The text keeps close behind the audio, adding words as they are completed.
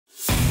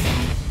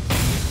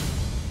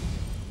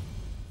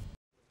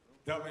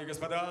Дамы и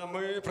господа,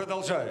 мы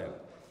продолжаем.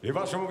 И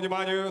вашему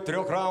вниманию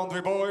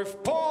трехраундовый бой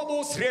в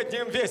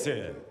полусреднем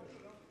весе.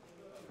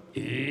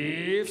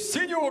 И в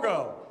синий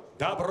угол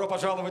добро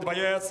пожаловать,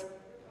 боец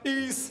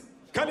из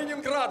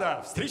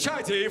Калининграда.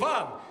 Встречайте,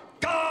 Иван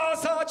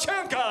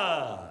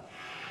Kozachenko!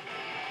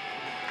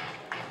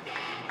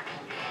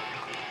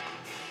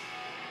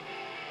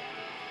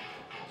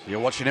 You're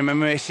watching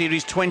MMA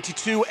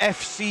Series-22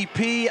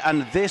 FCP,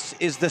 and this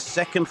is the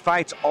second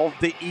fight of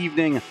the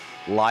evening,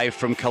 live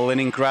from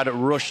Kaliningrad,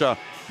 Russia.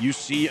 You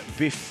see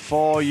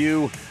before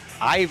you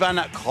Ivan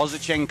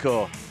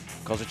Kozachenko.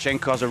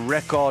 Kozachenko has a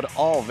record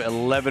of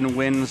 11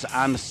 wins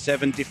and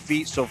 7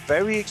 defeats, so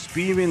very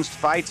experienced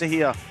fighter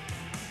here.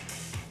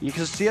 You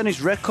can see on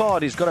his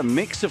record, he's got a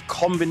mix of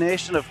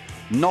combination of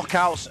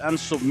knockouts and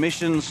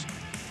submissions.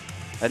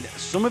 And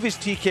some of his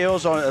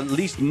TKOs, or at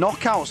least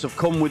knockouts, have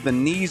come with the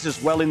knees as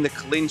well in the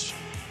clinch,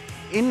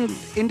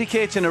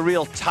 indicating a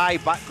real Thai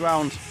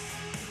background.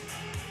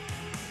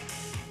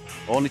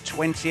 Only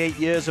 28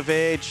 years of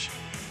age,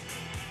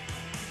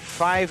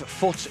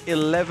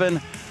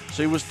 5'11",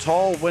 so he was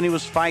tall when he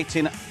was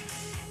fighting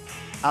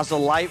as a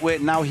lightweight,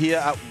 now here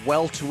at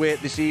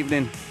welterweight this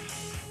evening.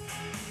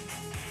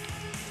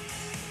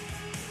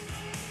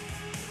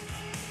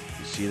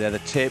 See there, the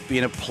tape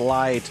being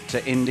applied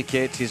to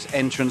indicate his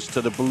entrance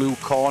to the blue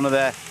corner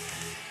there.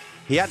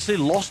 He actually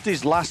lost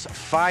his last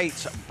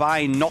fight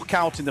by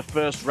knockout in the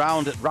first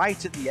round,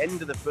 right at the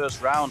end of the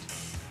first round.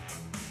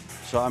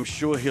 So I'm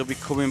sure he'll be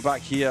coming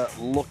back here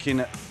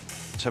looking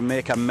to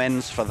make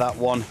amends for that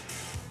one.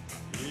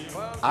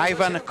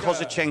 Ivan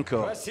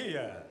Kozachenko.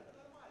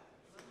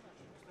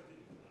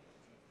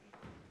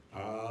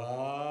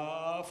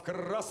 В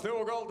красный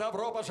угол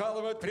добро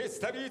пожаловать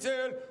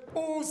представитель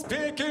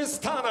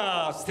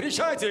Узбекистана.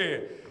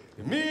 Встречайте,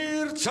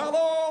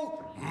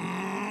 Mirjalol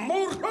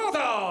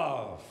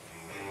Murodov.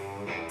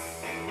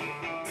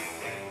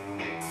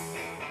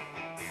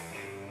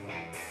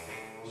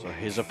 So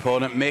his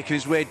opponent making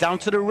his way down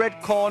to the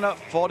red corner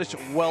for this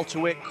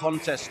welterweight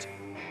contest,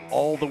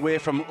 all the way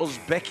from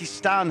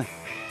Uzbekistan,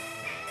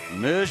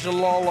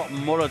 Mirjalol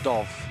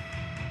Murodov.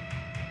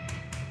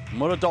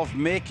 Murodov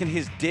making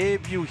his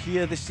debut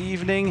here this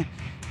evening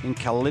in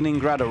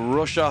Kaliningrad,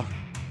 Russia.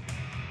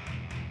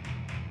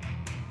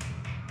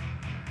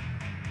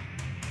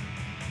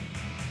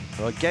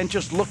 So again,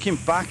 just looking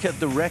back at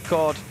the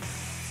record,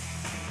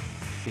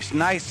 it's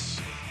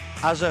nice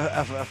as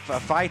a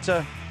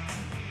fighter,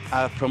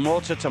 a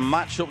promoter, to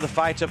match up the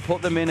fighter,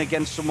 put them in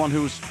against someone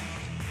who's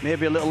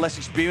maybe a little less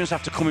experienced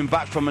after coming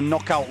back from a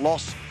knockout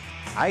loss.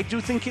 I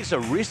do think it's a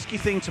risky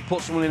thing to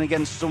put someone in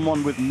against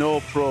someone with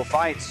no pro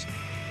fights.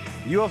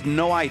 You have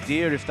no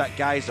idea if that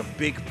guy's a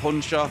big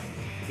puncher,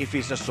 if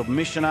he's a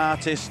submission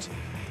artist.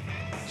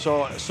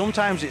 So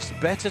sometimes it's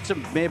better to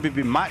maybe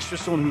be matched with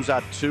someone who's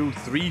had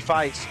 2-3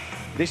 fights.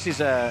 This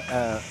is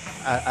an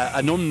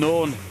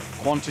unknown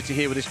quantity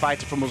here with this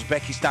fighter from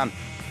Uzbekistan.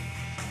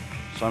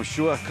 So I'm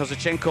sure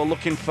Kozachenko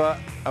looking for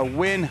a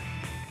win.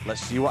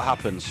 Let's see what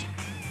happens.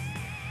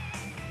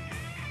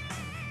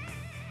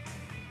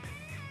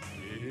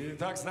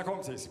 Итак,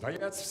 знакомьтесь,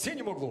 боец в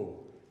синем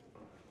углу.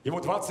 Ему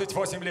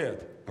 28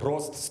 лет,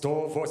 рост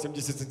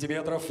 180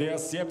 сантиметров,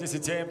 вес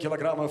 77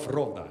 килограммов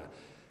ровно.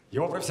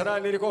 Его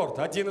профессиональный рекорд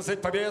 –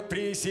 11 побед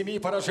при 7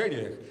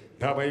 поражениях.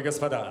 Дамы и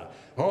господа,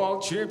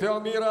 он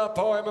чемпион мира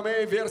по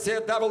ММА версии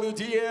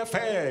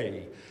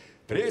WDFA,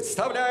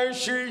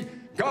 представляющий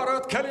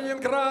город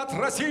Калининград,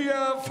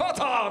 Россия, вот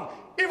он,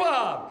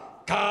 Иван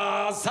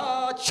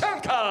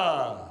Kozachenko.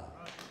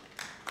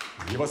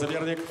 Его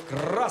соперник в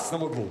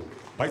красном углу.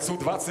 Бойцу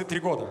 23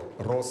 года,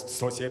 рост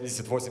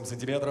 178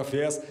 сантиметров,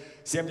 вес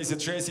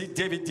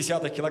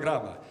 76,9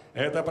 килограмма.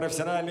 Это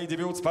профессиональный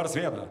дебют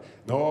спортсмена,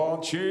 но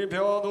он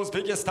чемпион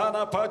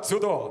Узбекистана по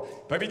дзюдо,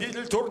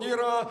 победитель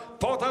турнира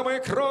потом и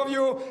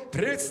кровью,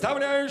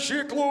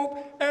 представляющий клуб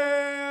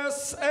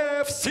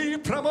FCP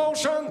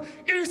промоушен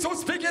из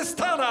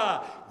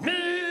Узбекистана,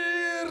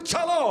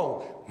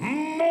 Mirjalol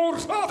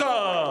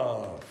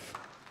Murodov.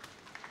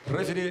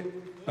 Рефери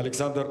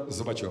Александр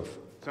Зубачев.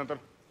 Центр.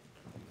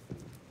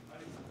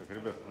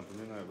 Ребят,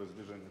 напоминаю, в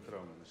избежание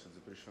травмы, значит,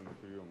 запрещенных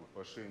приемов.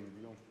 По шее не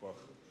бьем, в пах,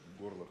 в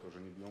горло тоже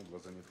не бьем,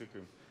 глаза не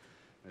тыкаем.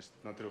 Значит,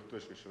 на 3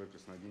 точках человека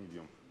с ноги не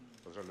бьем.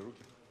 Пожали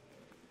руки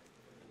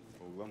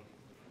по углам.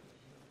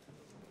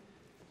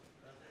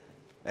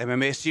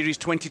 MMA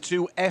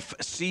Series-22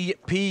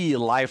 FCP,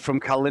 live from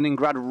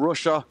Kaliningrad,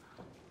 Russia.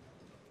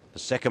 The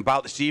second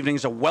bout this evening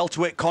is a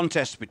welterweight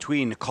contest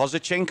between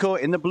Kozachenko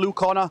in the blue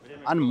corner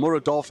and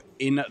Murodov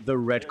in the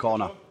red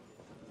corner.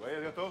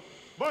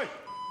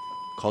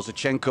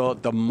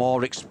 Kozachenko, the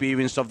more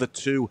experienced of the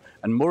two,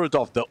 and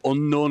Murodov, the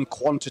unknown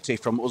quantity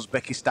from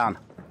Uzbekistan.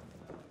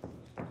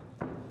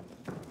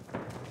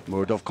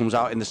 Murodov comes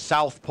out in the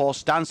southpaw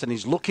stance and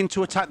he's looking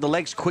to attack the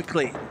legs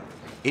quickly,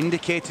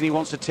 indicating he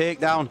wants a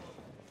takedown.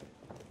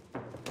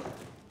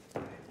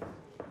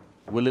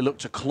 Will he look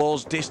to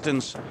close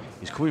distance?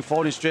 He's coming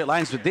forward in straight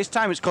lines, but this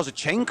time it's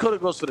Kozachenko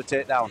that goes for the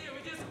takedown.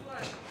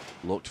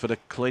 Looked for the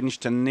clinch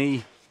to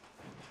knee.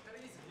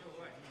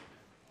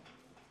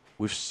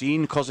 We've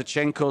seen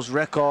Kozachenko's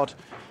record.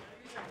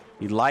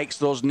 He likes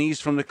those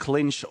knees from the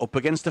clinch up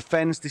against the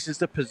fence. This is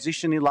the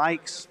position he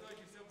likes.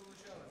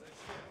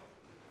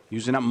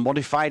 Using that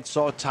modified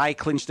sort of tie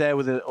clinch there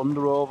with an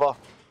under-over.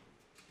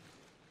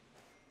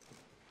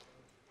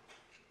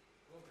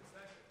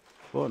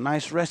 But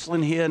nice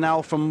wrestling here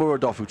now from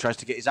Murodov, who tries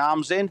to get his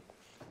arms in,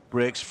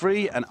 breaks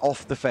free and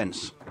off the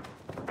fence.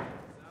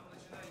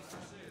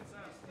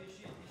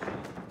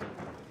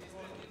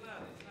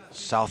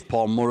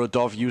 Southpaw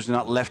Murodov using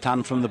that left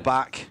hand from the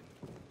back.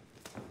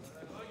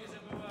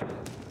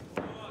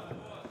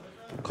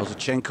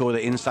 Kozachenko with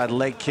the inside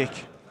leg kick.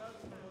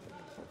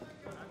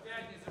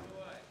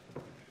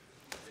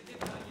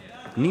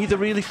 Neither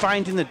really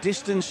finding the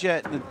distance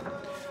yet.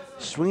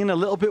 Swinging a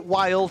little bit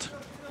wild.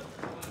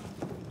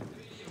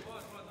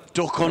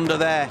 Duck under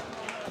there.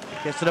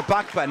 Gets to the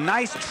back, but a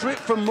nice trip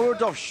from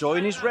Murodov,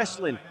 showing his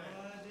wrestling.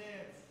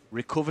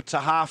 Recovered to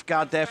half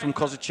guard there from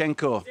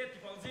Kozachenko.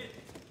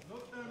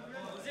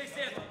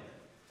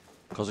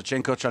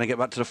 Kozachenko trying to get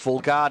back to the full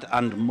guard,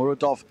 and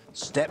Murodov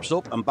steps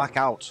up and back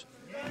out.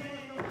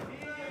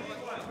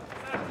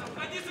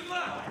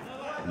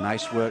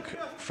 Nice work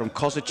from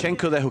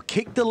Kozachenko there, who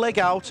kicked the leg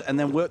out and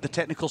then worked the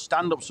technical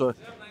stand-up, so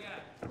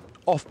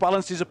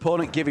off-balance his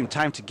opponent, give him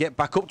time to get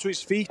back up to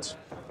his feet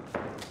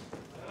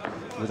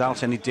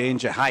without any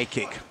danger. High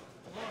kick.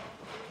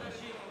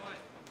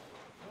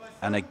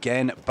 And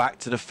again, back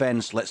to the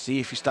fence. Let's see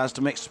if he starts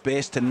to make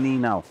space to knee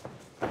now.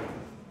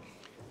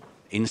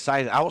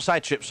 Inside,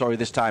 outside trip, sorry,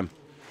 this time.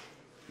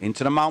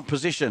 Into the mount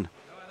position.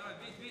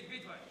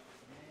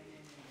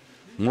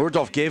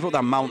 Murodov gave up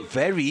that mount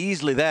very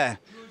easily there.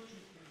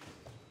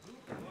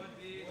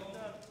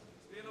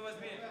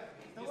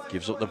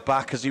 Gives up the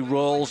back as he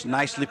rolls.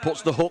 Nicely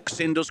puts the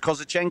hooks in, does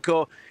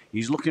Kozachenko.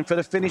 He's looking for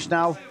the finish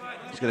now.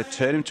 He's going to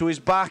turn him to his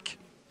back.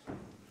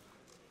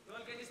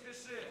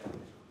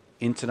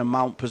 Into the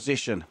mount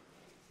position.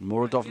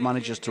 Murodov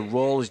manages to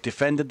roll. He's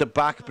defended the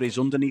back, but he's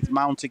underneath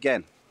mount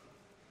again.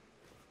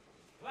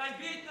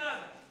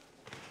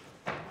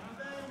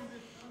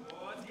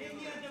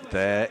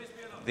 There.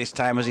 This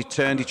time as he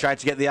turned, he tried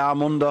to get the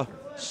arm under.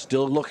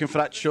 Still looking for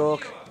that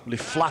choke. Will he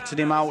flatten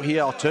him out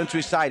here or turn to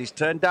his side? He's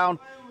turned down.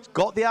 He's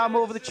got the arm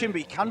over the chin, but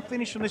he can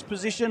finish from this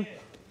position.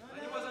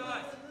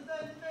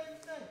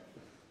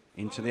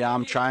 Into the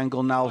arm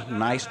triangle now.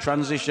 Nice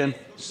transition.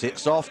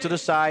 Sits off to the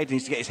side.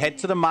 Needs to get his head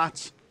to the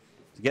mat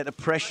to get the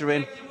pressure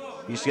in.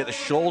 He needs to get the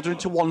shoulder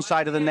into one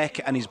side of the neck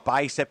and his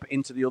bicep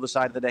into the other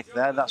side of the neck.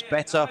 There, that's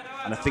better.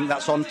 And I think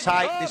that's on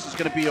tight. This is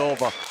going to be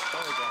over.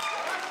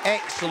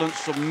 Excellent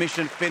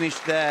submission finish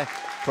there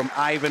from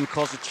Ivan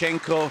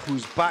Kozachenko,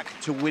 who's back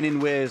to winning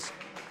ways.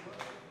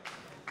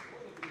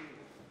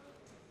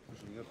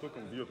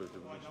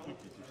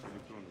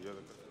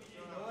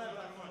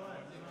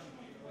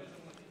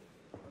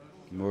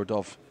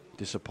 Murodov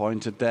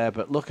disappointed there,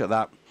 but look at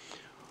that.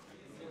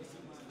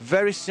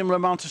 Very similar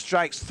amount of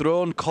strikes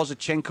thrown.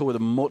 Kozachenko with a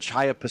much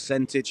higher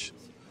percentage.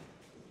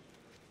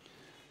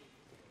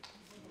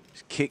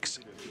 His kicks,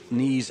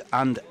 knees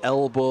and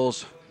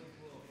elbows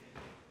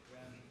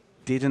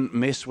didn't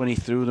miss when he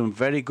threw them.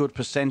 Very good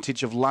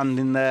percentage of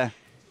landing there.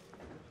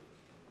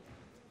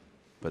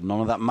 But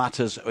none of that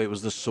matters. It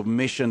was the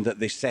submission that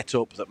they set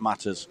up that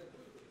matters.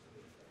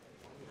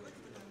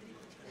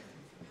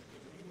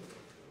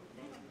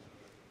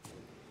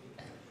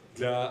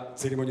 Для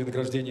церемонии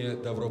награждения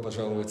добро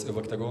пожаловать в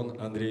октагон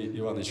Андрей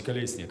Иванович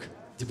Колесник,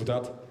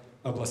 депутат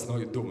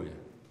областной думы.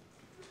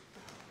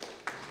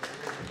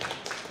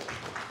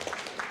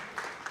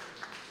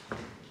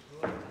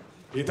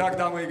 Итак,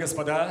 дамы и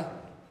господа,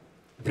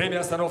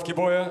 время остановки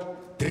боя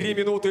 3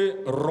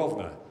 минуты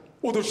ровно.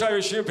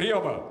 Удушающим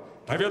приемом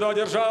победу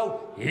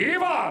одержал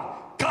Иван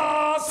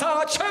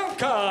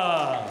Kozachenko!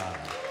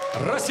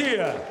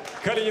 Россия,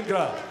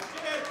 Калининград.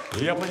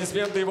 И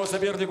аплодисменты его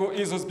сопернику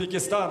из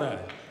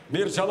Узбекистана,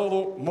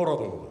 Mirjalolu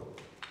Murodov.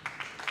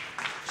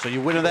 So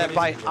your winner there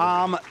by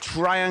arm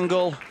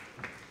triangle,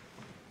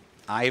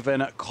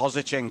 Ivan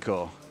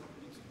Kozachenko.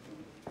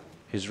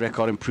 His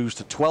record improves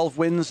to 12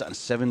 wins and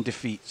 7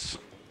 defeats.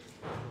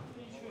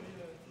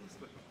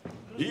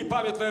 И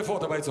памятное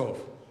фото бойцов.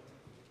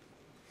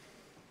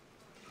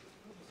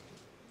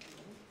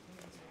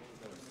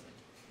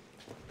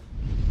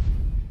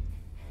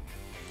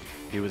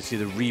 Here we see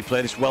the replay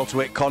of this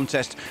welterweight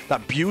contest.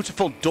 That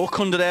beautiful duck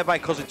under there by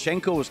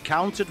Kozachenko was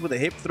countered with a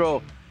hip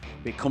throw.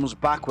 He comes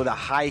back with a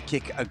high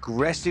kick,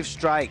 aggressive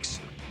strikes.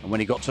 And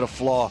when he got to the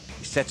floor,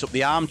 he sets up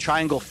the arm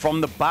triangle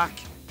from the back.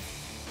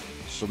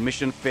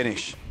 Submission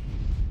finish.